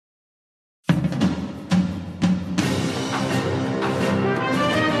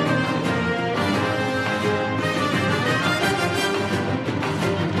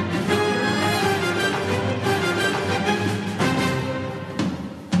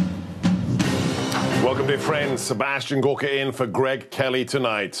Welcome, dear friends. Sebastian Gorka in for Greg Kelly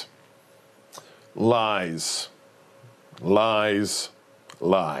tonight. Lies. Lies.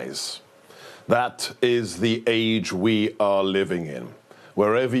 Lies. That is the age we are living in.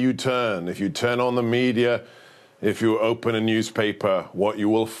 Wherever you turn, if you turn on the media, if you open a newspaper, what you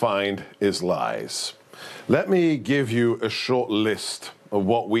will find is lies. Let me give you a short list of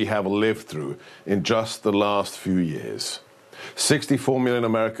what we have lived through in just the last few years. 64 million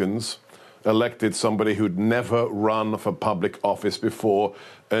Americans elected somebody who'd never run for public office before,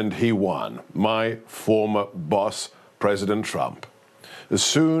 and he won. My former boss, President Trump. As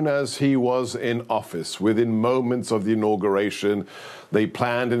soon as he was in office, within moments of the inauguration, they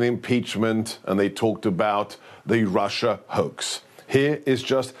planned an impeachment and they talked about the Russia hoax. Here is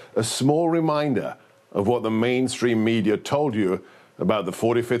just a small reminder of what the mainstream media told you about the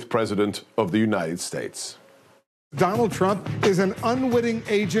 45th president of the United States. Donald Trump is an unwitting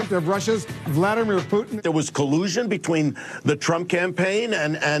agent of Russia's Vladimir Putin. There was collusion between the Trump campaign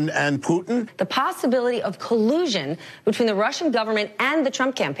and Putin. The possibility of collusion between the Russian government and the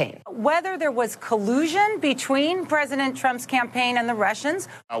Trump campaign. Whether there was collusion between President Trump's campaign and the Russians.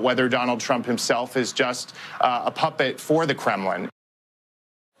 Whether Donald Trump himself is just a puppet for the Kremlin.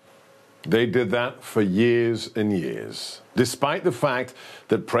 They did that for years and years, despite the fact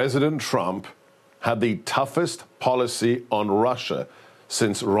that President Trump had the toughest policy on Russia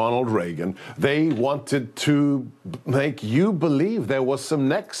since Ronald Reagan. They wanted to make you believe there was some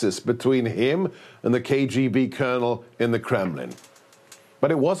nexus between him and the KGB colonel in the Kremlin. But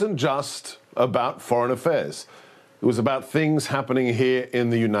it wasn't just about foreign affairs. It was about things happening here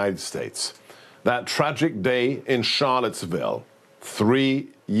in the United States. That tragic day in Charlottesville 3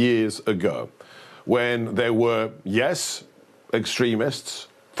 years ago, when there were, yes, extremists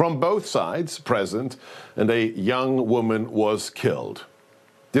from both sides present, and a young woman was killed.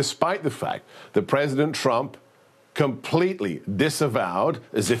 Despite the fact that President Trump completely disavowed,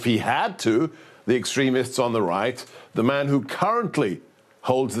 as if he had to, the extremists on the right, the man who currently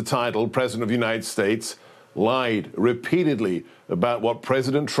holds the title President of the United States lied repeatedly about what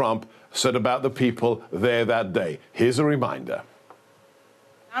President Trump said about the people there that day. Here's a reminder.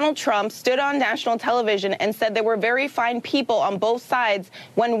 Donald Trump stood on national television and said there were very fine people on both sides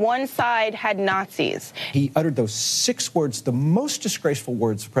when one side had Nazis. He uttered those 6 words, the most disgraceful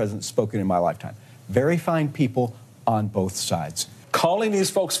words the president spoken in my lifetime. Very fine people on both sides. Calling these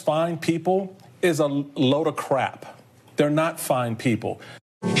folks fine people is a load of crap. They're not fine people.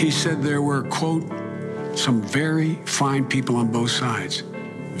 He said there were, quote, some very fine people on both sides.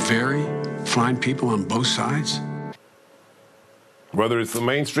 Very fine people on both sides? Whether it's the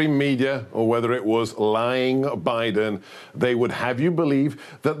mainstream media or whether it was lying Biden, they would have you believe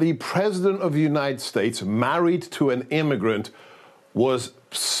that the President of the United States, married to an immigrant, was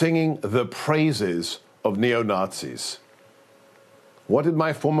singing the praises of neo-Nazis. What did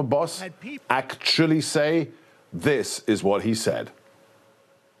my former boss actually say? This is what he said.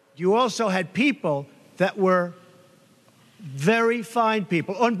 You also had people that were very fine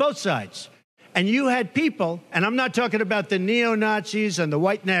people on both sides. And you had people, and I'm not talking about the neo-Nazis and the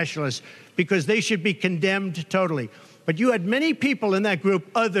white nationalists, because they should be condemned totally. But you had many people in that group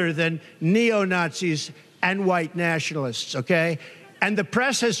other than neo-Nazis and white nationalists, okay? And the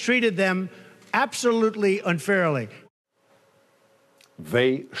press has treated them absolutely unfairly.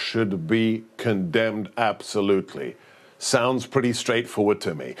 They should be condemned absolutely. Sounds pretty straightforward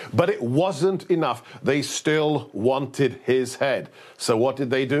to me. But it wasn't enough. They still wanted his head. So what did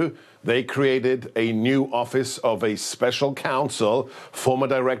they do? They created a new office of a special counsel, former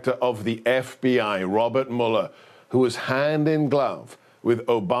director of the FBI, Robert Mueller, who was hand in glove with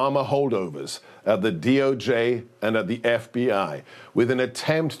Obama holdovers at the DOJ and at the FBI, with an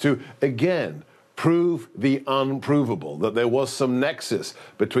attempt to, again, prove the unprovable, that there was some nexus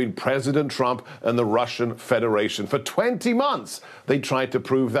between President Trump and the Russian Federation. For 20 months, they tried to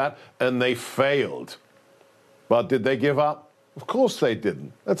prove that, and they failed. But did they give up? Of course they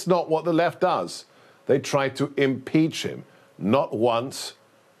didn't. That's not what the left does. They tried to impeach him, not once,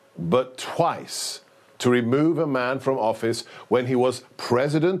 but twice, to remove a man from office when he was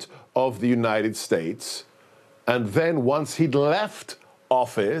President of the United States, and then once he'd left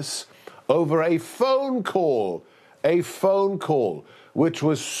office, over a phone call, which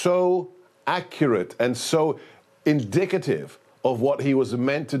was so accurate and so indicative of what he was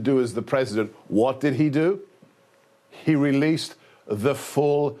meant to do as the president. What did he do? He released the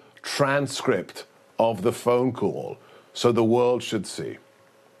full transcript of the phone call so the world should see.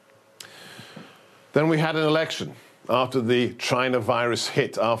 Then we had an election. after the China virus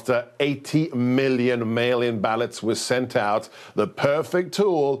hit, after 80 million mail-in ballots were sent out, the perfect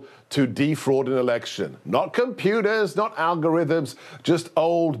tool to defraud an election. Not computers, not algorithms, just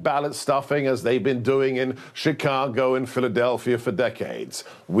old ballot stuffing as they've been doing in Chicago and Philadelphia for decades.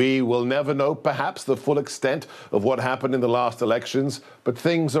 We will never know perhaps the full extent of what happened in the last elections, but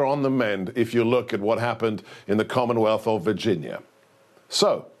things are on the mend if you look at what happened in the Commonwealth of Virginia.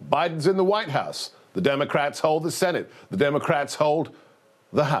 So, Biden's in the White House. The Democrats hold the Senate. The Democrats hold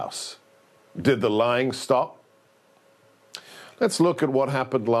the House. Did the lying stop? Let's look at what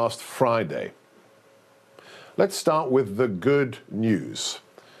happened last Friday. Let's start with the good news.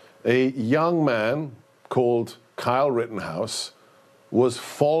 A young man called Kyle Rittenhouse was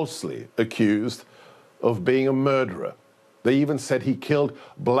falsely accused of being a murderer. They even said he killed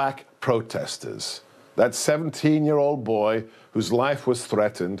black protesters. That 17-year-old boy whose life was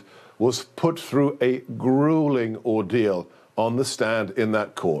threatened was put through a grueling ordeal on the stand in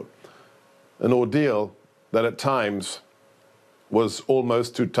that court. An ordeal that at times was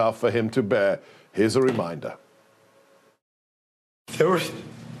almost too tough for him to bear. Here's a reminder. There were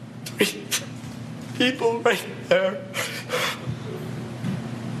 3 people right there.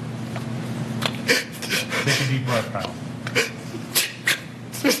 Take a deep breath, Kyle.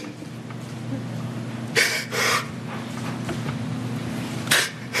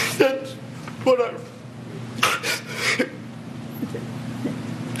 That's what I...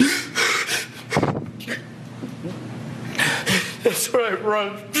 That's what I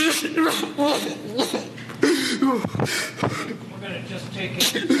run. We're going to just take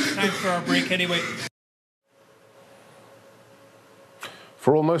it. Time for our break anyway.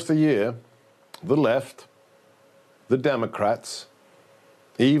 For almost a year, the left, the Democrats,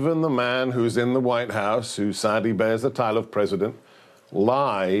 even the man who's in the White House, who sadly bears the title of president,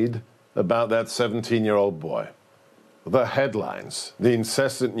 lied about that 17-year-old boy. The headlines, the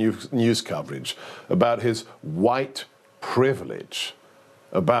incessant news coverage about his white privilege,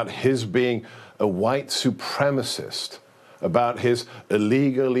 about his being a white supremacist, about his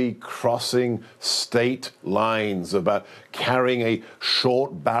illegally crossing state lines, about carrying a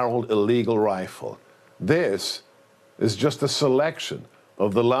short-barreled illegal rifle. This is just a selection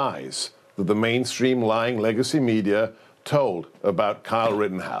of the lies that the mainstream lying legacy media told about Kyle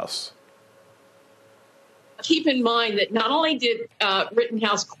Rittenhouse. Keep in mind that not only did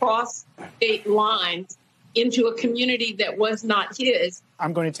Rittenhouse cross state lines into a community that was not his.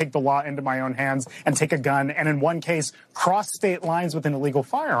 I'm going to take the law into my own hands and take a gun and in one case cross state lines with an illegal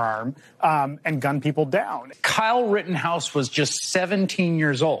firearm and gun people down. Kyle Rittenhouse was just 17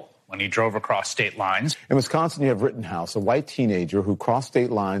 years old when he drove across state lines. In Wisconsin, you have Rittenhouse, a white teenager who crossed state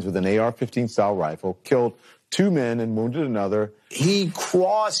lines with an AR-15 style rifle, killed 2 men and wounded another. He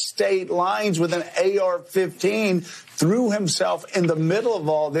crossed state lines with an AR-15, threw himself in the middle of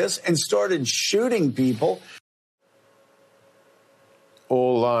all this and started shooting people.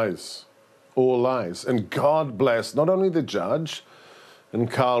 All lies. All lies. And God bless not only the judge and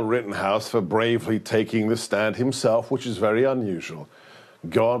Kyle Rittenhouse for bravely taking the stand himself, which is very unusual.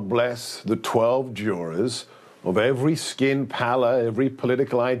 God bless the 12 jurors of every skin pallor, every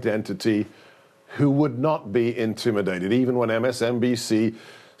political identity, who would not be intimidated, even when MSNBC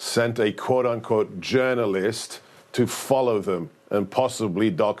sent a quote-unquote journalist to follow them and possibly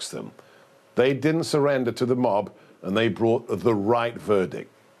dox them. They didn't surrender to the mob, and they brought the right verdict.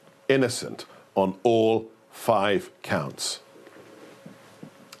 Innocent on all 5 counts.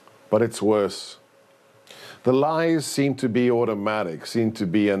 But it's worse. The lies seem to be automatic, seem to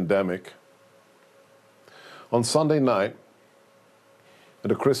be endemic. On Sunday night,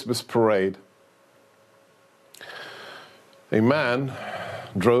 at a Christmas parade, a man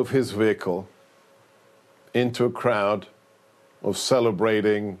drove his vehicle into a crowd of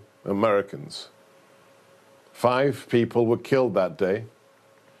celebrating Americans. 5 people were killed that day.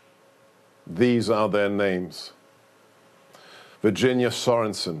 These are their names: Virginia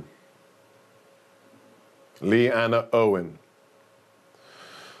Sorensen, Leanna Owen,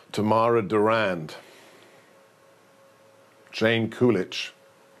 Tamara Durand, Jane Coolidge,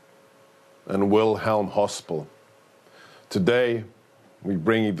 and Wilhelm Hospel. Today, we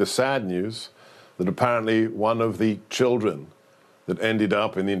bring you the sad news that apparently one of the children that ended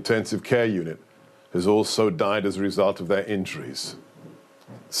up in the intensive care unit has also died as a result of their injuries.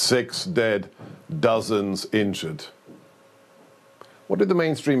 6 dead, dozens injured. What did the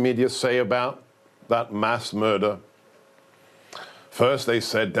mainstream media say about that mass murder? First, they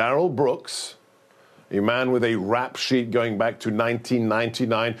said Darrell Brooks, a man with a rap sheet going back to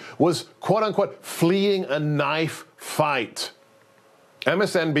 1999, was, quote-unquote, fleeing a knife fight.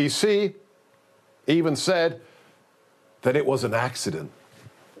 MSNBC even said that it was an accident.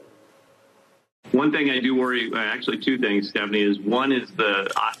 One thing I do worry, actually two things, Stephanie, is one is the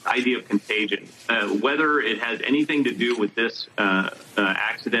idea of contagion. Whether it has anything to do with this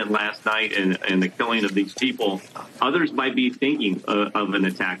accident last night and the killing of these people, others might be thinking of an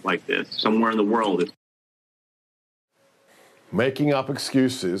attack like this somewhere in the world. Making up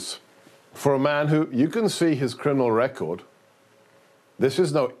excuses for a man who, you can see his criminal record. This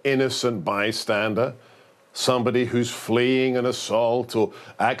is no innocent bystander. Somebody who's fleeing an assault or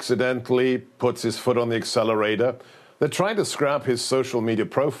accidentally puts his foot on the accelerator. They're trying to scrap his social media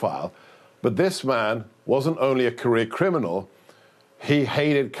profile. But this man wasn't only a career criminal, he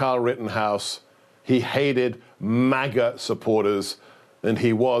hated Kyle Rittenhouse, he hated MAGA supporters, and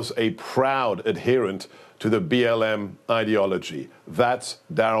he was a proud adherent to the BLM ideology. That's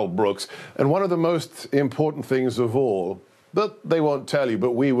Darrell Brooks. And one of the most important things of all, that they won't tell you,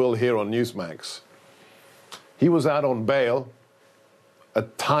 but we will hear on Newsmax, he was out on bail, a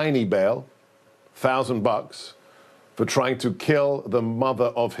tiny bail, $1,000, for trying to kill the mother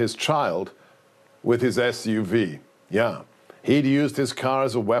of his child with his SUV. Yeah, he'd used his car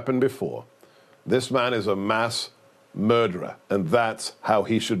as a weapon before. This man is a mass murderer, and that's how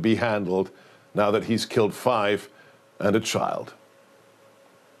he should be handled now that he's killed 5 and a child.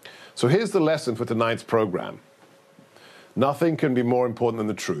 So here's the lesson for tonight's program. Nothing can be more important than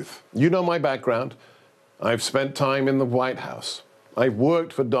the truth. You know my background. I've spent time in the White House. I've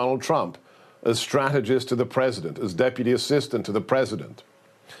worked for Donald Trump as strategist to the president, as deputy assistant to the president.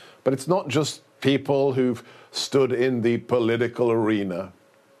 But it's not just people who've stood in the political arena.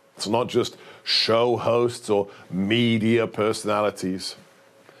 It's not just show hosts or media personalities.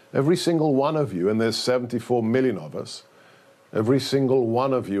 Every single one of you, and there's 74 million of us, every single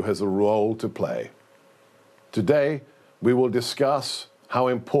one of you has a role to play. Today, we will discuss how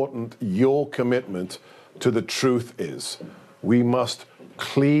important your commitment to the truth is. We must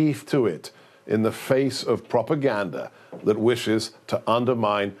cleave to it in the face of propaganda that wishes to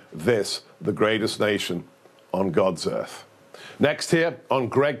undermine this, the greatest nation on God's earth. Next here on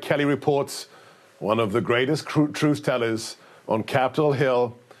Greg Kelly Reports, one of the greatest truth tellers on Capitol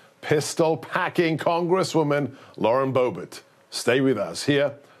Hill, pistol-packing Congresswoman Lauren Boebert. Stay with us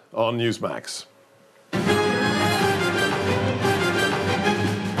here on Newsmax.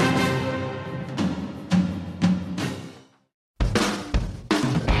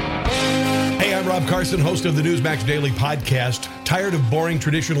 Hey, I'm Rob Carson, host of the Newsmax Daily Podcast. Tired of boring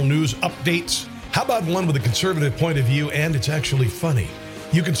traditional news updates? How about one with a conservative point of view and it's actually funny?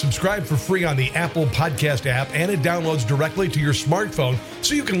 You can subscribe for free on the Apple Podcast app, and it downloads directly to your smartphone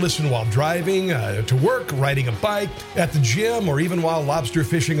so you can listen while driving, to work, riding a bike, at the gym, or even while lobster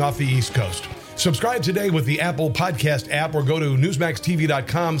fishing off the East Coast. Subscribe today with the Apple Podcast app or go to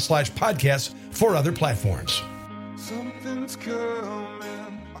newsmaxtv.com/podcasts for other platforms. Something's coming.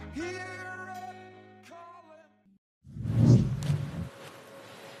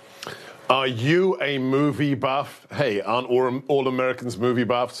 Are you a movie buff? Hey, aren't all Americans movie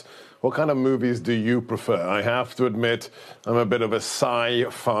buffs? What kind of movies do you prefer? I have to admit, I'm a bit of a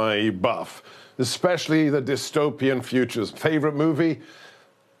sci-fi buff, especially the dystopian futures. Favorite movie?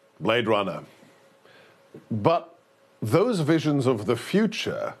 Blade Runner. But those visions of the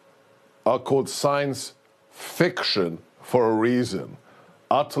future are called science fiction for a reason.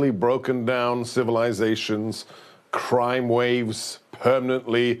 Utterly broken down civilizations, crime waves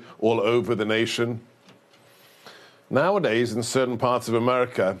permanently all over the nation. Nowadays, in certain parts of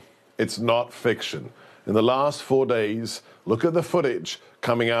America, it's not fiction. In the last 4 days, look at the footage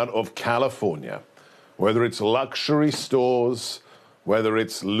coming out of California, whether it's luxury stores, whether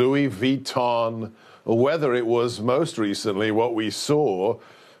it's Louis Vuitton, or whether it was most recently what we saw,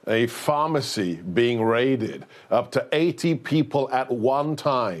 a pharmacy being raided, up to 80 people at one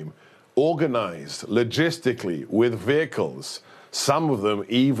time, organized logistically with vehicles, some of them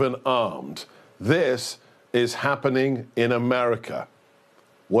even armed. This is happening in America.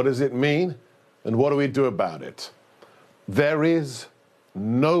 What does it mean, and what do we do about it? There is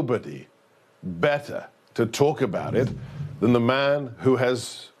nobody better to talk about it than the man who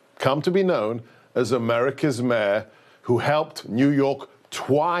has come to be known as America's mayor, who helped New York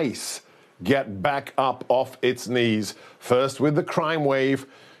twice get back up off its knees, first with the crime wave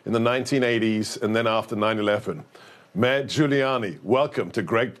in the 1980s and then after 9/11. Mayor Giuliani, welcome to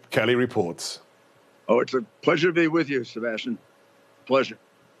Greg Kelly Reports. Oh, it's a pleasure to be with you, Sebastian. Pleasure.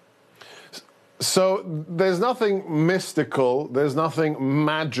 So there's nothing mystical, there's nothing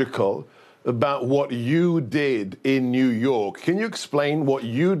magical about what you did in New York. Can you explain what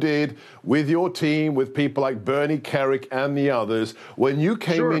you did with your team, with people like Bernie Kerik and the others? When you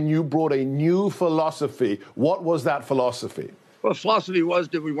came in, you brought a new philosophy. What was that philosophy? Well, the philosophy was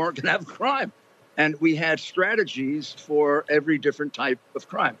that we weren't going to have crime. And we had strategies for every different type of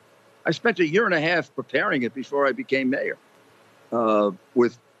crime. I spent a year and a half preparing it before I became mayor,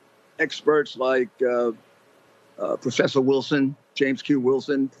 with experts like Professor Wilson, James Q.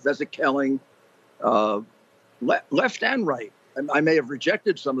 Wilson, Professor Kelling, left and right. I may have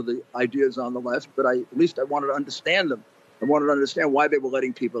rejected some of the ideas on the left, but at least I wanted to understand them. I wanted to understand why they were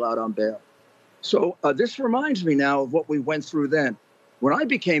letting people out on bail. So this reminds me now of what we went through then. When I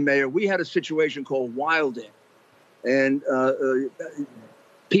became mayor, we had a situation called wilding. And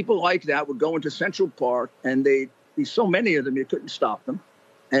people like that would go into Central Park, and they'd be so many of them, you couldn't stop them.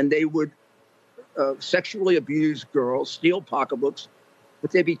 And they would sexually abuse girls, steal pocketbooks, but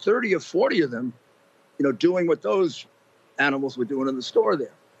there'd be 30 or 40 of them, doing what those animals were doing in the store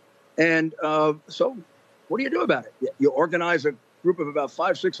there. And so what do you do about it? You organize a group of about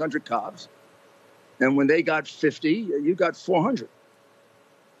 500-600 cops, and when they got 50, you got 400.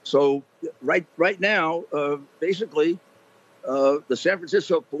 So right now, basically, the San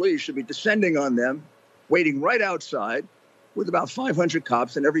Francisco police should be descending on them, waiting right outside with about 500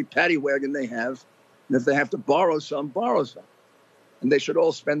 cops in every paddy wagon they have. And if they have to borrow some, borrow some. And they should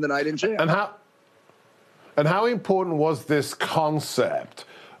all spend the night in jail. And how important was this concept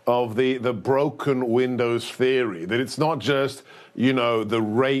of the broken windows theory, that it's not just, the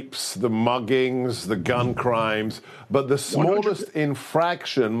rapes, the muggings, the gun crimes, but the smallest 100%.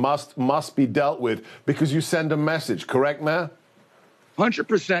 Infraction must be dealt with because you send a message, correct, Mayor?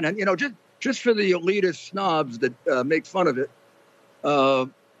 100%. And, just for the elitist snobs that make fun of it,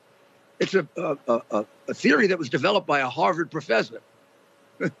 it's a theory that was developed by a Harvard professor,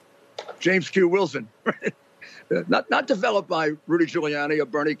 James Q. Wilson. Not developed by Rudy Giuliani or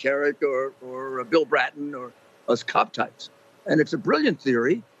Bernie Kerik or Bill Bratton or us cop types. And it's a brilliant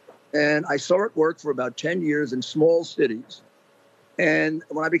theory. And I saw it work for about 10 years in small cities. And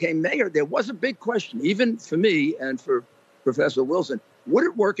when I became mayor, there was a big question, even for me and for Professor Wilson, would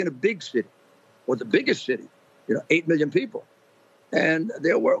it work in a big city or the biggest city, 8 million people? And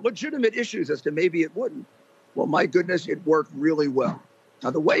there were legitimate issues as to maybe it wouldn't. Well, my goodness, it worked really well.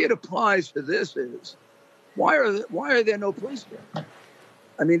 Now, the way it applies to this is, why are there no police there?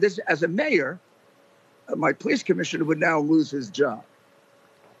 I mean, this, as a mayor, my police commissioner would now lose his job.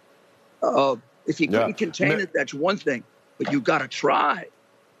 If he couldn't contain it, that's one thing, but you got to try.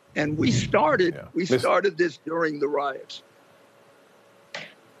 And we started this during the riots.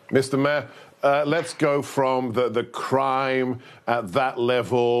 Mr. Mayor, let's go from the crime at that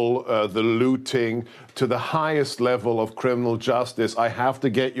level, the looting, to the highest level of criminal justice. I have to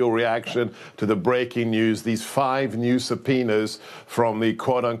get your reaction to the breaking news. These 5 new subpoenas from the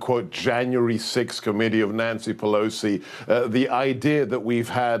quote-unquote January 6th committee of Nancy Pelosi. The idea that we've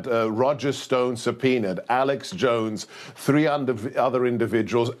had Roger Stone subpoenaed, Alex Jones, 3 other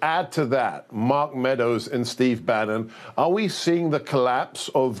individuals. Add to that Mark Meadows and Steve Bannon. Are we seeing the collapse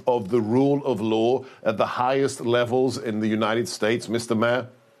of the rule of law at the highest levels in the United States, Mr. Mayor?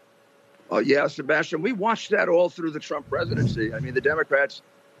 Oh, yeah, Sebastian, we watched that all through the Trump presidency. I mean, the Democrats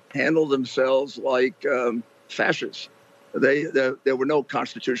handled themselves like fascists. There were no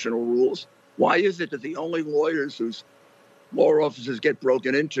constitutional rules. Why is it that the only lawyers whose law offices get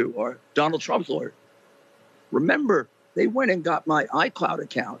broken into are Donald Trump's lawyers? Remember, they went and got my iCloud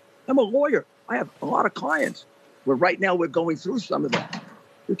account. I'm a lawyer. I have a lot of clients. But right now we're going through some of that.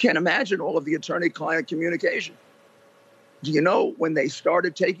 You can't imagine all of the attorney-client communication. Do you know when they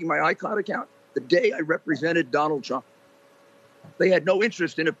started taking my iCloud account? The day I represented Donald Trump. They had no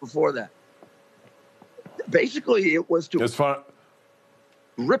interest in it before that. Basically, it was to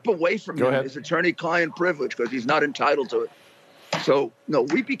rip away from him his attorney-client privilege because he's not entitled to it. So, no,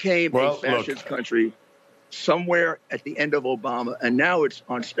 we became a fascist country somewhere at the end of Obama, and now it's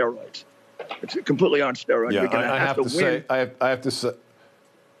on steroids. It's completely on steroids. Yeah, We're going to have to win.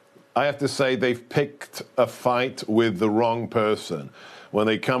 I have to say they've picked a fight with the wrong person. When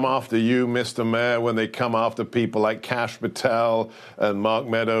they come after you, Mr. Mayor, when they come after people like Kash Patel and Mark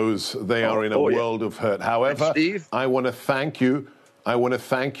Meadows, they are in a world of hurt. However, I want to thank you. I want to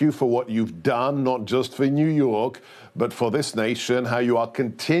thank you for what you've done, not just for New York, but for this nation, how you are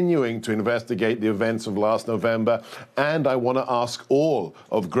continuing to investigate the events of last November. And I want to ask all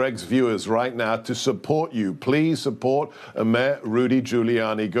of Greg's viewers right now to support you. Please support Mayor Rudy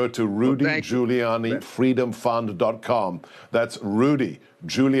Giuliani. Go to RudyGiulianiFreedomFund.com. That's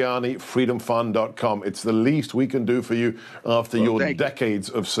RudyGiulianiFreedomFund.com. It's the least we can do for you after your decades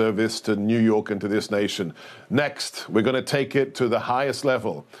of service to New York and to this nation. Next, we're going to take it to the highest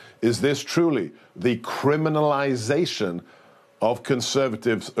level. Is this truly the criminalization of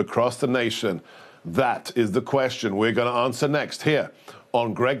conservatives across the nation? That is the question we're going to answer next here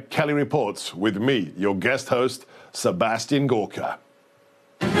on Greg Kelly Reports with me, your guest host, Sebastian Gorka.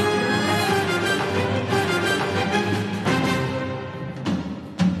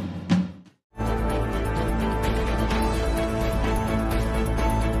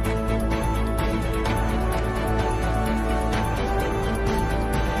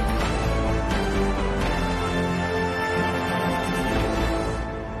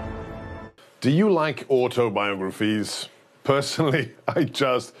 Do you like autobiographies? Personally, I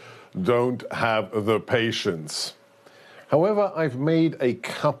just don't have the patience. However, I've made a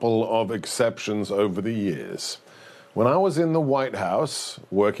couple of exceptions over the years. When I was in the White House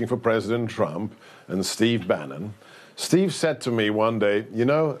working for President Trump and Steve Bannon, Steve said to me one day, you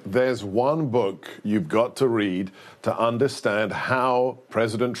know, there's one book you've got to read to understand how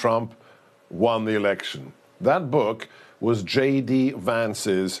President Trump won the election. That book was J.D.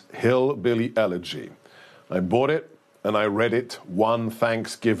 Vance's Hillbilly Elegy. I bought it and I read it one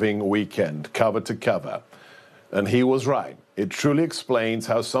Thanksgiving weekend, cover to cover. And he was right. It truly explains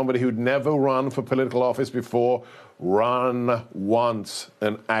how somebody who'd never run for political office before ran once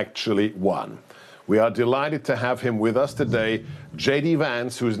and actually won. We are delighted to have him with us today, J.D.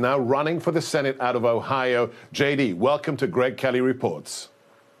 Vance, who is now running for the Senate out of Ohio. J.D., welcome to Greg Kelly Reports.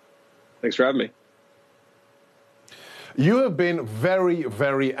 Thanks for having me. You have been very,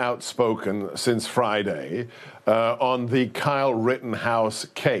 very outspoken since Friday on the Kyle Rittenhouse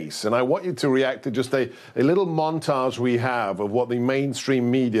case. And I want you to react to just a little montage we have of what the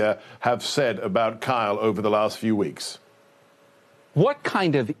mainstream media have said about Kyle over the last few weeks. What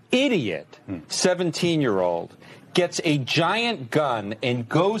kind of idiot 17-year-old gets a giant gun and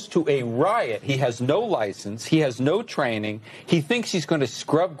goes to a riot? He has no license. He has no training. He thinks he's going to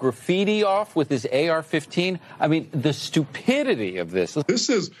scrub graffiti off with his AR-15. I mean, the stupidity of this. This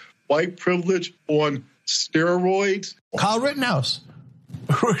is white privilege on steroids. Kyle Rittenhouse,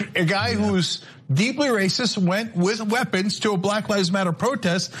 a guy who's deeply racist, went with weapons to a Black Lives Matter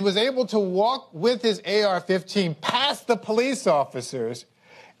protest. He was able to walk with his AR-15 past the police officers,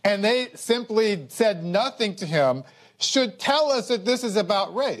 and they simply said nothing to him, should tell us that this is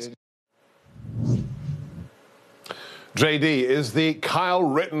about race. J.D., is the Kyle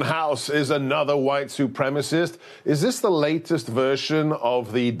Rittenhouse is another white supremacist? Is this the latest version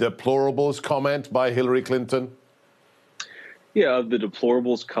of the deplorables comment by Hillary Clinton? Yeah, of the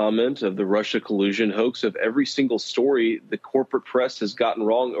deplorables comment, of the Russia collusion hoax, of every single story the corporate press has gotten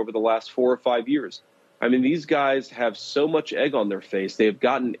wrong over the last 4 or 5 years. I mean, these guys have so much egg on their face. They have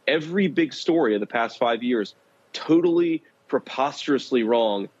gotten every big story of the past 5 years totally preposterously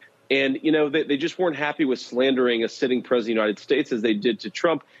wrong. And, you know, they just weren't happy with slandering a sitting president of the United States as they did to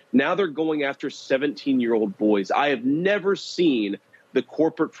Trump. Now they're going after 17-year-old boys. I have never seen the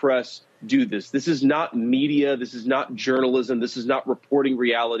corporate press do this. This is not media. This is not journalism. This is not reporting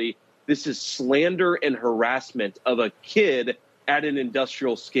reality. This is slander and harassment of a kid at an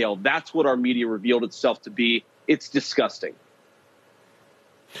industrial scale. That's what our media revealed itself to be. It's disgusting.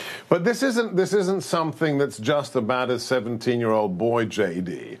 But this isn't something that's just about a 17-year-old boy,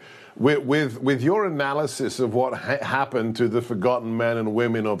 J.D. With your analysis of what happened to the forgotten men and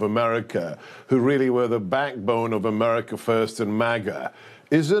women of America, who really were the backbone of America First and MAGA,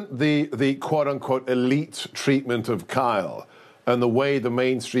 isn't the quote-unquote elite treatment of Kyle and the way the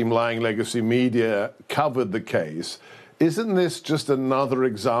mainstream lying legacy media covered the case, isn't this just another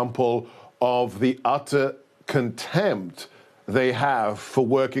example of the utter contempt they have for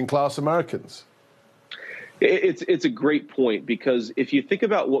working class Americans? It's a great point, because if you think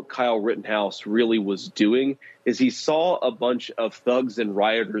about what Kyle Rittenhouse really was doing, is he saw a bunch of thugs and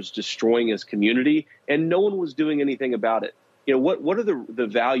rioters destroying his community, and no one was doing anything about it. You know, what are the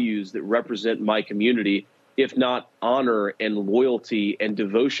values that represent my community, if not honor and loyalty and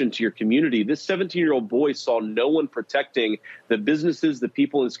devotion to your community? This 17-year-old boy saw no one protecting the businesses, the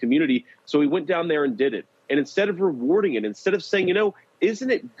people in his community, so he went down there and did it. And instead of rewarding it, instead of saying, you know,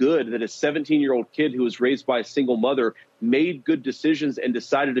 isn't it good that a 17-year-old kid who was raised by a single mother made good decisions and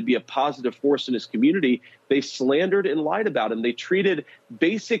decided to be a positive force in his community? They slandered and lied about him. They treated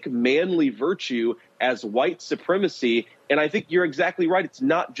basic manly virtue as white supremacy. And I think you're exactly right. It's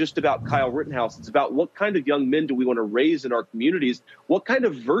not just about Kyle Rittenhouse. It's about what kind of young men do we want to raise in our communities? What kind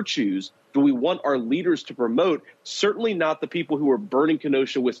of virtues do we want our leaders to promote? Certainly not the people who are burning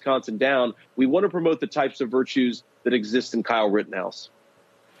Kenosha, Wisconsin down. We want to promote the types of virtues that exist in Kyle Rittenhouse.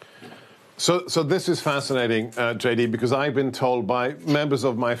 So this is fascinating, JD, because I've been told by members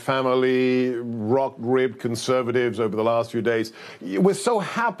of my family, rock-ribbed conservatives over the last few days, we're so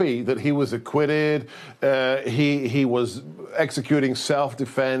happy that he was acquitted. He was executing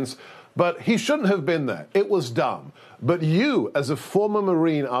self-defense, but he shouldn't have been there. It was dumb. But you, as a former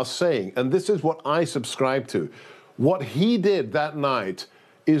Marine, are saying, and this is what I subscribe to, what he did that night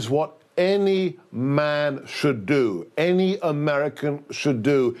is what any man should do, any American should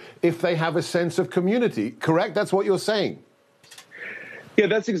do if they have a sense of community. Correct? That's what you're saying. Yeah,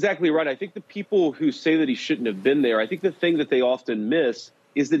 that's exactly right. I think the people who say that he shouldn't have been there, I think the thing that they often miss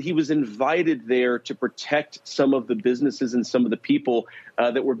is that he was invited there to protect some of the businesses and some of the people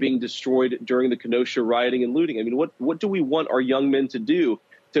that were being destroyed during the Kenosha rioting and looting. I mean, what do we want our young men to do?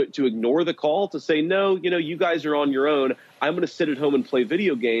 To ignore the call, to say, no, you guys are on your own. I'm going to sit at home and play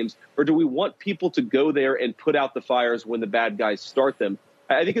video games? Or do we want people to go there and put out the fires when the bad guys start them?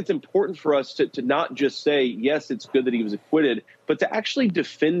 I think it's important for us to not just say, yes, it's good that he was acquitted, but to actually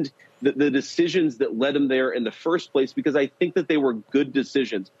defend the decisions that led him there in the first place, because I think that they were good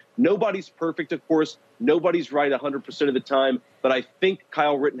decisions. Nobody's perfect, of course. Nobody's right 100% of the time. But I think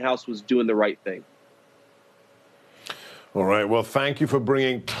Kyle Rittenhouse was doing the right thing. All right. Well, thank you for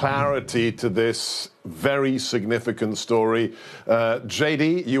bringing clarity to this very significant story.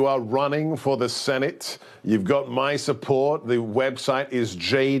 JD, you are running for the Senate. You've got my support. The website is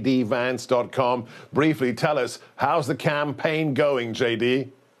jdvance.com. Briefly, tell us, how's the campaign going, JD?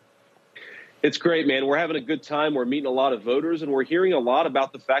 It's great, man. We're having a good time. We're meeting a lot of voters, and we're hearing a lot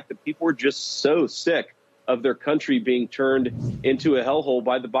about the fact that people are just so sick of their country being turned into a hellhole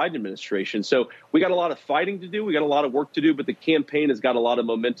by the Biden administration. So we got a lot of fighting to do. We got a lot of work to do, but the campaign has got a lot of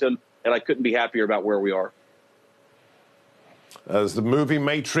momentum, and I couldn't be happier about where we are. As the movie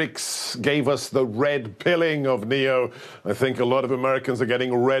Matrix gave us the red pilling of Neo, I think a lot of Americans are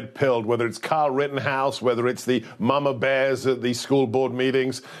getting red pilled, whether it's Kyle Rittenhouse, whether it's the mama bears at the school board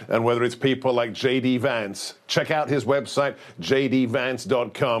meetings, and whether it's people like J.D. Vance. Check out his website,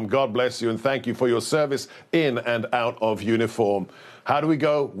 jdvance.com. God bless you, and thank you for your service in and out of uniform. How do we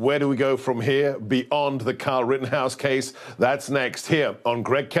go? Where do we go from here beyond the Kyle Rittenhouse case? That's next here on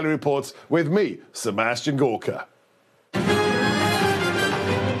Greg Kelly Reports with me, Sebastian Gorka.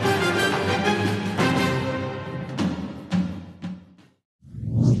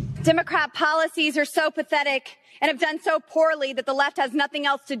 Democrat policies are so pathetic and have done so poorly that the left has nothing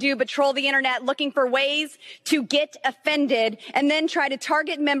else to do but troll the internet looking for ways to get offended and then try to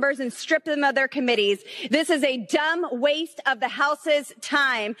target members and strip them of their committees. This is a dumb waste of the House's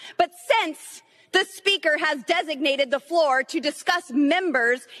time. But since the Speaker has designated the floor to discuss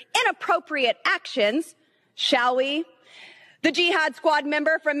members' inappropriate actions, shall we? The Jihad Squad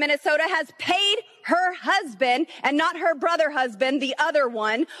member from Minnesota has paid her husband, and not her brother husband, the other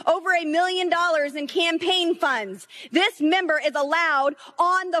one, over $1 million in campaign funds. This member is allowed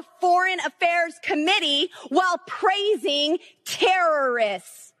on the Foreign Affairs Committee while praising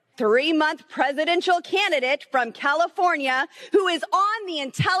terrorists. 3-month presidential candidate from California who is on the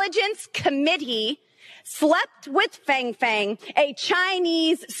Intelligence Committee slept with Fang Fang, a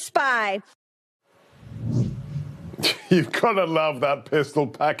Chinese spy. You've got to love that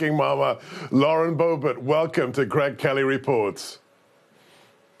pistol-packing mama. Lauren Boebert, welcome to Greg Kelly Reports.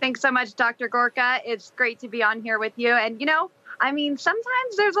 Thanks so much, Dr. Gorka. It's great to be on here with you. And,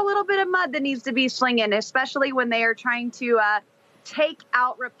 sometimes there's a little bit of mud that needs to be slinging, especially when they are trying to take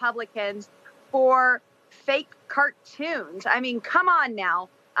out Republicans for fake cartoons. I mean, come on now.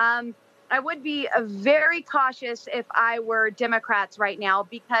 I would be very cautious if I were Democrats right now,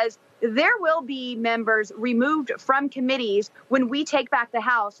 because there will be members removed from committees when we take back the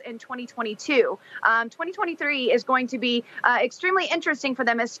House in 2022. 2023 is going to be extremely interesting for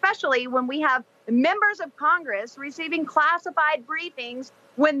them, especially when we have members of Congress receiving classified briefings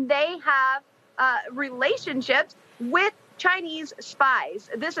when they have relationships with Chinese spies.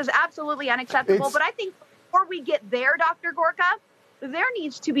 This is absolutely unacceptable. But I think before we get there, Dr. Gorka, there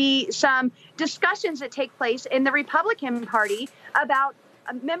needs to be some discussions that take place in the Republican Party about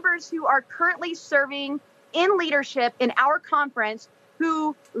members who are currently serving in leadership in our conference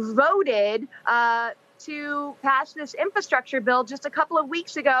who voted to pass this infrastructure bill just a couple of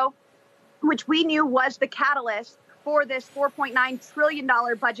weeks ago, which we knew was the catalyst for this $4.9 trillion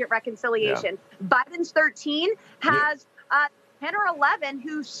budget reconciliation. Yeah. Biden's 13 has 10 or 11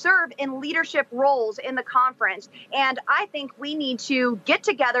 who serve in leadership roles in the conference. And I think we need to get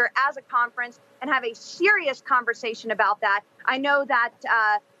together as a conference and have a serious conversation about that. I know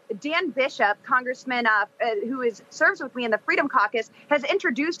that Dan Bishop, congressman who serves with me in the Freedom Caucus, has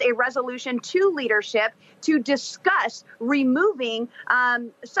introduced a resolution to leadership to discuss removing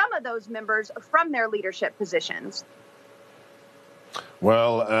some of those members from their leadership positions.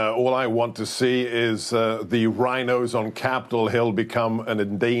 Well, all I want to see is the rhinos on Capitol Hill become an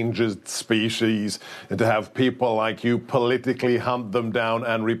endangered species, and to have people like you politically hunt them down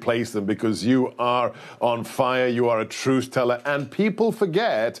and replace them, because you are on fire, you are a truth teller, and people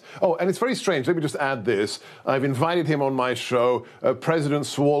forget. Oh, and it's very strange. Let me just add this. I've invited him on my show, President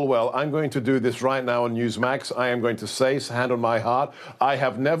Swalwell. I'm going to do this right now on Newsmax. I am going to say, hand on my heart, I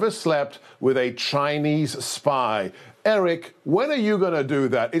have never slept with a Chinese spy. Eric, when are you going to do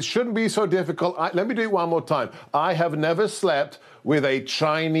that? It shouldn't be so difficult. Let me do it one more time. I have never slept with a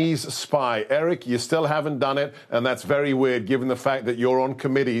Chinese spy. Eric, you still haven't done it, and that's very weird given the fact that you're on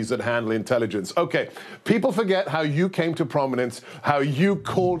committees that handle intelligence. Okay, people forget how you came to prominence, how you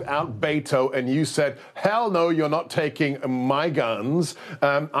called out Beto and you said, hell no, you're not taking my guns.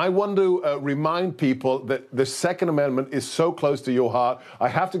 I want to remind people that the Second Amendment is so close to your heart. I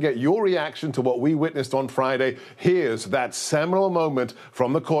have to get your reaction to what we witnessed on Friday. Here's that seminal moment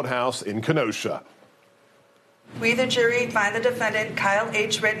from the courthouse in Kenosha. We, the jury, find the defendant, Kyle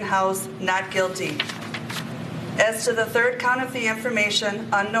H. Rittenhouse, not guilty. As to the third count of the information,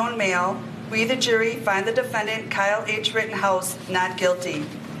 unknown male, we, the jury, find the defendant, Kyle H. Rittenhouse, not guilty.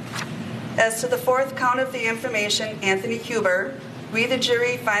 As to the fourth count of the information, Anthony Huber, we, the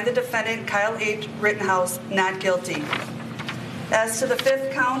jury, find the defendant, Kyle H. Rittenhouse, not guilty. As to the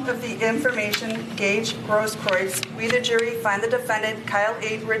fifth count of the information, Gage Grosskreutz, we, the jury, find the defendant, Kyle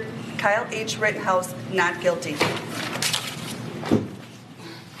H. Rittenhouse, not guilty.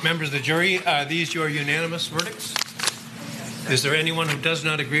 Members of the jury, are these your unanimous verdicts? Is there anyone who does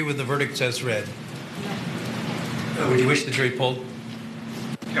not agree with the verdicts as read? Would you wish the jury pulled?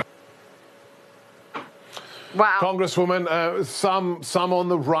 Wow. Congresswoman, some on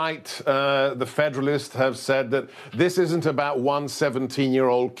the right, the Federalists, have said that this isn't about one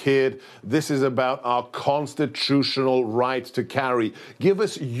 17-year-old kid. This is about our constitutional right to carry. Give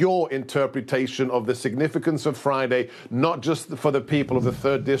us your interpretation of the significance of Friday, not just for the people of the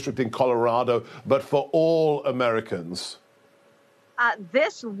 3rd District in Colorado, but for all Americans.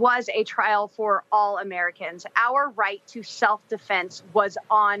 This was a trial for all Americans. Our right to self-defense was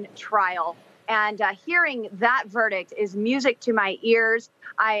on trial. And hearing that verdict is music to my ears.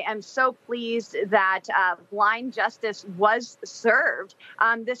 I am so pleased that blind justice was served.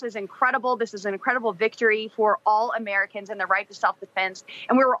 This is incredible. This is an incredible victory for all Americans and the right to self-defense.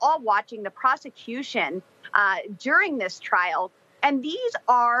 And we were all watching the prosecution during this trial. And these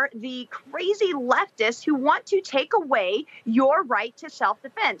are the crazy leftists who want to take away your right to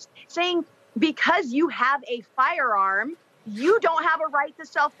self-defense, saying because you have a firearm, you don't have a right to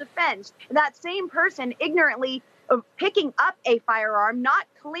self-defense. That same person ignorantly picking up a firearm, not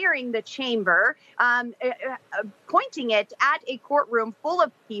clearing the chamber, pointing it at a courtroom full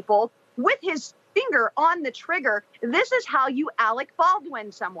of people with his finger on the trigger. This is how you Alec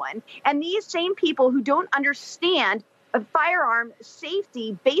Baldwin someone. And these same people who don't understand firearm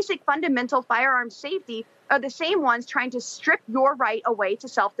safety, basic fundamental firearm safety, are the same ones trying to strip your right away to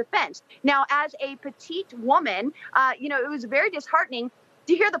self-defense. Now, as a petite woman, it was very disheartening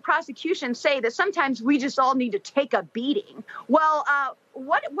to hear the prosecution say that sometimes we just all need to take a beating. Well,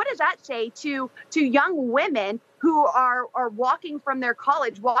 what does that say to young women who are walking from their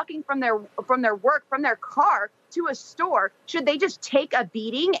college, walking from their work, from their car to a store? Should they just take a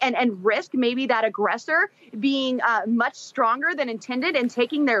beating and risk maybe that aggressor being much stronger than intended and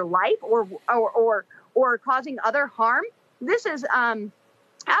taking their life or causing other harm? This is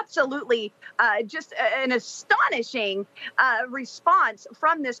absolutely just an astonishing response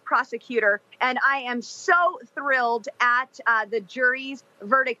from this prosecutor. And I am so thrilled at the jury's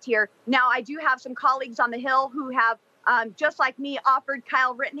verdict here. Now, I do have some colleagues on the Hill who have, just like me, offered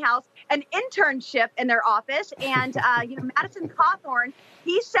Kyle Rittenhouse an internship in their office. And, Madison Cawthorn,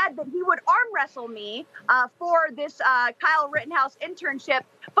 he said that he would arm wrestle me for this Kyle Rittenhouse internship.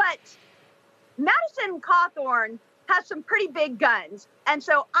 But Madison Cawthorn has some pretty big guns. And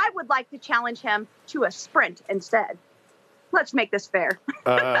so I would like to challenge him to a sprint instead. Let's make this fair.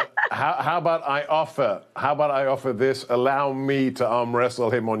 How about I offer this? Allow me to arm wrestle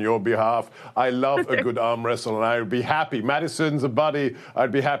him on your behalf. I love a good arm wrestle, and I would be happy. Madison's a buddy.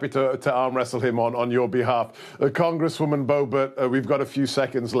 I'd be happy to arm wrestle him on your behalf. Congresswoman Boebert, we've got a few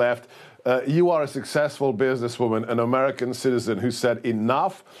seconds left. You are a successful businesswoman, an American citizen who said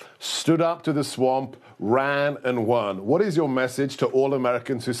enough, stood up to the swamp, ran and won. What is your message to all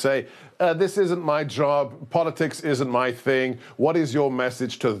Americans who say, this isn't my job, politics isn't my thing? What is your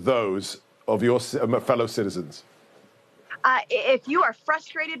message to those of your fellow citizens? If you are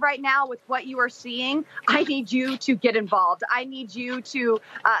frustrated right now with what you are seeing, I need you to get involved. I need you to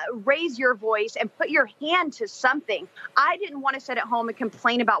raise your voice and put your hand to something. I didn't want to sit at home and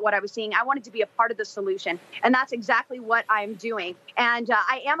complain about what I was seeing. I wanted to be a part of the solution. And that's exactly what I'm doing. And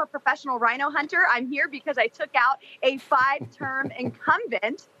I am a professional rhino hunter. I'm here because I took out a 5-term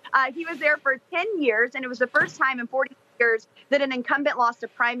incumbent. He was there for 10 years, and it was the first time in 40 years that an incumbent lost a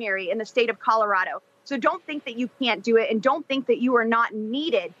primary in the state of Colorado. So don't think that you can't do it, and don't think that you are not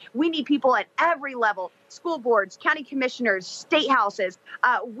needed. We need people at every level, school boards, county commissioners, state houses.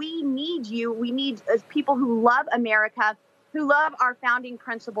 We need you. We need people who love America, who love our founding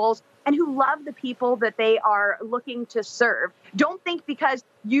principles, and who love the people that they are looking to serve. Don't think because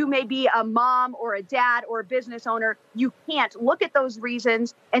you may be a mom or a dad or a business owner, you can't. Look at those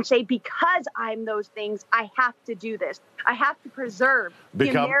reasons and say, because I'm those things, I have to do this. I have to preserve the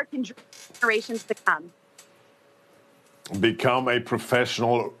American generations to come. Become a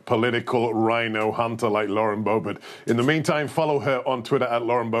professional political rhino hunter like Lauren Boebert. In the meantime, follow her on Twitter at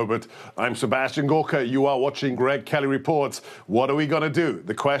Lauren Boebert. I'm Sebastian Gorka. You are watching Greg Kelly Reports. What are we going to do?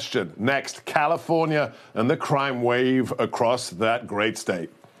 The question. Next, California and the crime wave across that great state.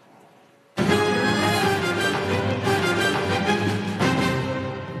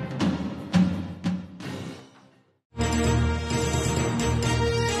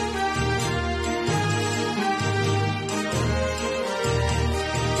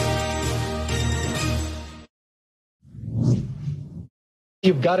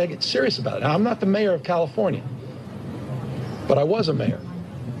 You've got to get serious about it. Now, I'm not the mayor of California, but I was a mayor.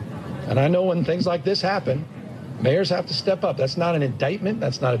 And I know when things like this happen, mayors have to step up. That's not an indictment.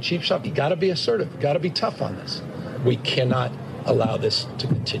 That's not a cheap shot. You got to be assertive. You got to be tough on this. We cannot allow this to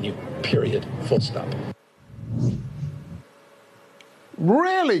continue, period, full stop.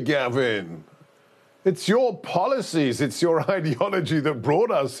 Really, Gavin? It's your policies, it's your ideology that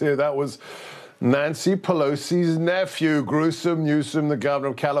brought us here. That was Nancy Pelosi's nephew, Newsom, the governor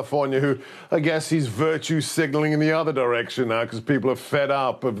of California, who I guess he's virtue signaling in the other direction now because people are fed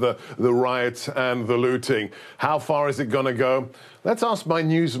up of the riots and the looting. How far is it going to go? Let's ask my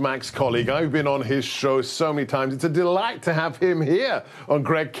Newsmax colleague. I've been on his show so many times. It's a delight to have him here on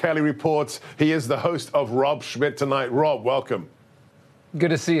Greg Kelly Reports. He is the host of Rob Schmitt Tonight. Rob, welcome.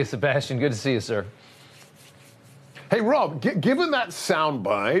 Good to see you, Sebastian. Good to see you, sir. Hey, Rob, given that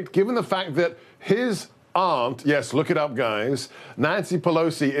soundbite, given the fact that his aunt, yes, look it up, guys, Nancy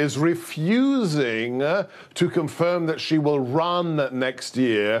Pelosi is refusing to confirm that she will run next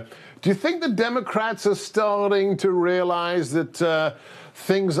year, do you think the Democrats are starting to realize that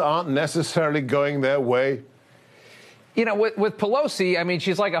things aren't necessarily going their way? You know, with Pelosi, I mean,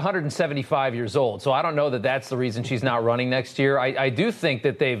 she's like 175 years old, so I don't know that that's the reason she's not running next year. I do think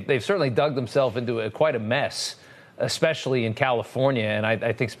that they've certainly dug themselves into quite a mess, especially in California, and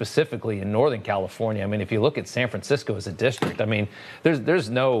I think specifically in Northern California. I mean, if you look at San Francisco as a district, I mean, there's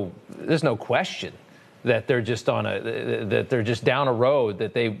no question that they're just down a road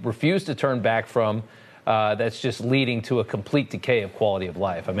that they refuse to turn back from. That's just leading to a complete decay of quality of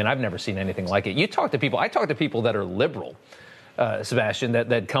life. I mean, I've never seen anything like it. I talk to people that are liberal, Sebastian,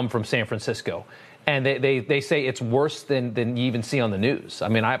 that come from San Francisco. And they say it's worse than you even see on the news. I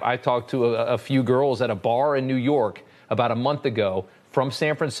mean, I talked to a few girls at a bar in New York about a month ago from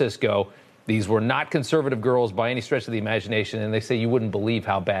San Francisco. These were not conservative girls by any stretch of the imagination, and they say you wouldn't believe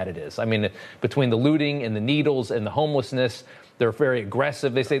how bad it is. I mean, between the looting and the needles and the homelessness, they're very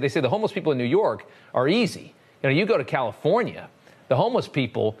aggressive. They say the homeless people in New York are easy. You know, you go to California, the homeless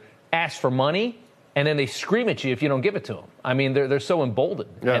people ask for money, and then they scream at you if you don't give it to them. I mean, they're so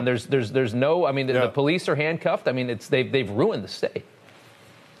emboldened, and there's no. I mean, the police are handcuffed. I mean, they've ruined the state.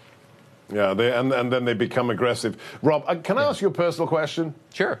 Yeah, and then they become aggressive. Rob, can I ask you a personal question?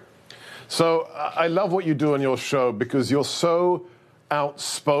 Sure. So I love what you do on your show because you're so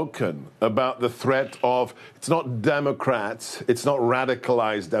outspoken about the threat of, it's not Democrats, it's not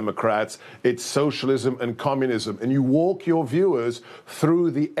radicalized Democrats, it's socialism and communism. And you walk your viewers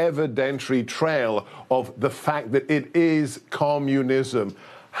through the evidentiary trail of the fact that it is communism.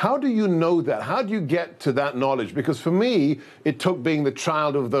 How do you know that? How do you get to that knowledge? Because for me, it took being the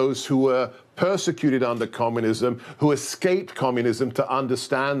child of those who were persecuted under communism, who escaped communism, to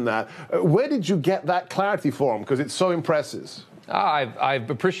understand that. Where did you get that clarity from? Because it's so impressive. I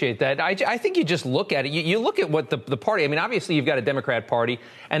appreciate that. I think you just look at it. You look at what the party, I mean, obviously you've got a Democrat Party,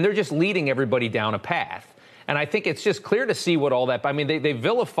 and they're just leading everybody down a path. And I think it's just clear to see what all that, I mean, they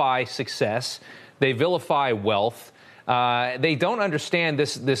vilify success. They vilify wealth. They don't understand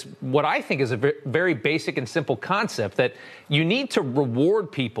this, what I think is a very basic and simple concept, that you need to reward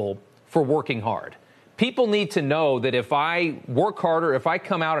people for working hard. People need to know that if I work harder, if I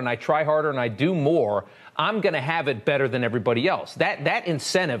come out and I try harder and I do more, I'm going to have it better than everybody else. That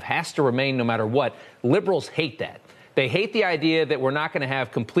incentive has to remain no matter what. Liberals hate that. They hate the idea that we're not going to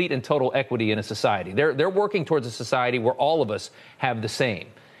have complete and total equity in a society. They're working towards a society where all of us have the same.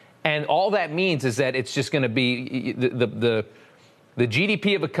 And all that means is that it's just going to be the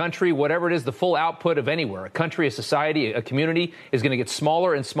GDP of a country, whatever it is, the full output of anywhere, a country, a society, a community, is going to get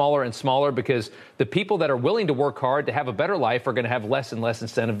smaller and smaller and smaller, because the people that are willing to work hard to have a better life are going to have less and less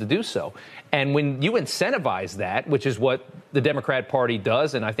incentive to do so. And when you incentivize that, which is what the Democrat Party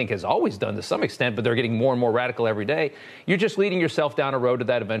does, and I think has always done to some extent, but they're getting more and more radical every day, you're just leading yourself down a road to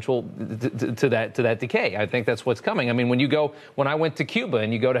that eventual, to that decay. I think that's what's coming. I mean, when I went to Cuba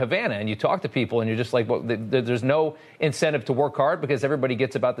and you go to Havana and you talk to people and you're just like, well, there's no incentive to work hard because everybody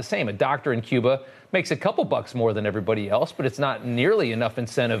gets about the same. A doctor in Cuba makes a couple bucks more than everybody else, but it's not nearly enough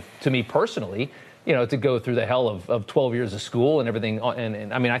incentive to me personally, to go through the hell of 12 years of school and everything.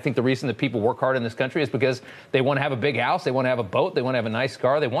 And I mean, I think the reason that people work hard in this country is because they want to have a big house, they want to have a boat, they want to have a nice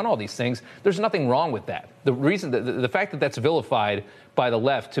car, they want all these things. There's nothing wrong with that. The reason that the fact that that's vilified by the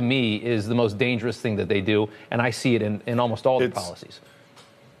left, to me, is the most dangerous thing that they do, and I see it in almost all their policies.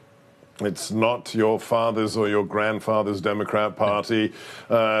 It's not your father's or your grandfather's Democrat Party.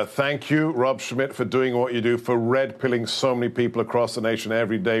 Thank you, Rob Schmitt, for doing what you do, for red-pilling so many people across the nation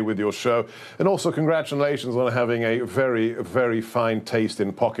every day with your show. And also congratulations on having a very, very fine taste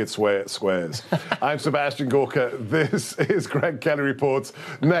in pocket squares. I'm Sebastian Gorka. This is Greg Kelly Reports.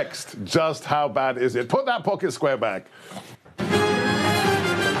 Next, just how bad is it? Put that pocket square back.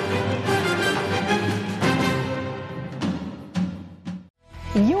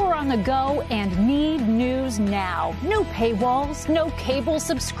 You're on the go and need news now. No paywalls, no cable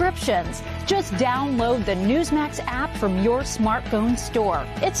subscriptions. Just download the Newsmax app from your smartphone store.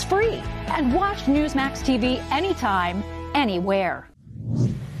 It's free. And watch Newsmax TV anytime, anywhere.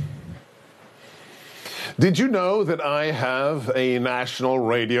 Did you know that I have a national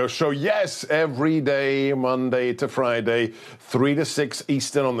radio show? Yes, every day, Monday to Friday, 3 to 6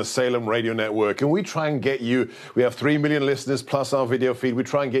 Eastern on the Salem Radio Network. And we try and get you, we have 3 million listeners plus our video feed. We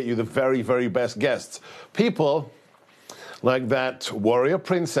try and get you the very, very best guests. People like that warrior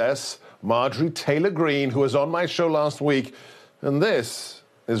princess, Marjorie Taylor Greene, who was on my show last week. And this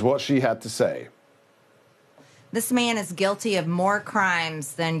is what she had to say. This man is guilty of more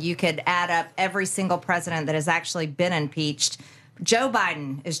crimes than you could add up every single president that has actually been impeached. Joe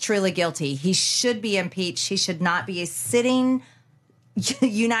Biden is truly guilty. He should be impeached. He should not be a sitting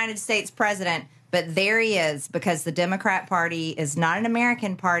United States president. But there he is, because the Democrat Party is not an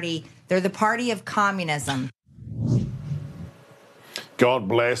American party. They're the party of communism. God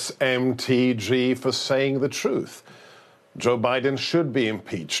bless MTG for saying the truth. Joe Biden should be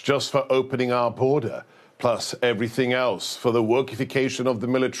impeached just for opening our border, plus everything else, for the workification of the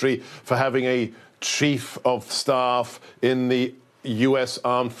military, for having a chief of staff in the U.S.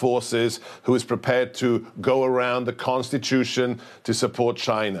 Armed Forces who is prepared to go around the Constitution to support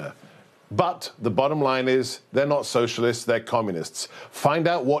China. But the bottom line is, they're not socialists, they're communists. Find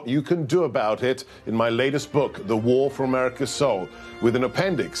out what you can do about it in my latest book, The War for America's Soul, with an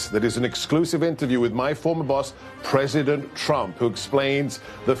appendix that is an exclusive interview with my former boss, President Trump, who explains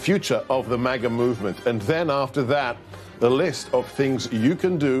the future of the MAGA movement. And then after that, a list of things you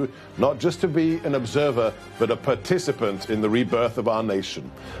can do, not just to be an observer, but a participant in the rebirth of our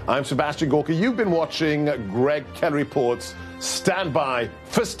nation. I'm Sebastian Gorka. You've been watching Greg Kelly Reports. Stand by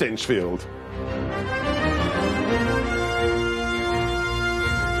for Stinchfield.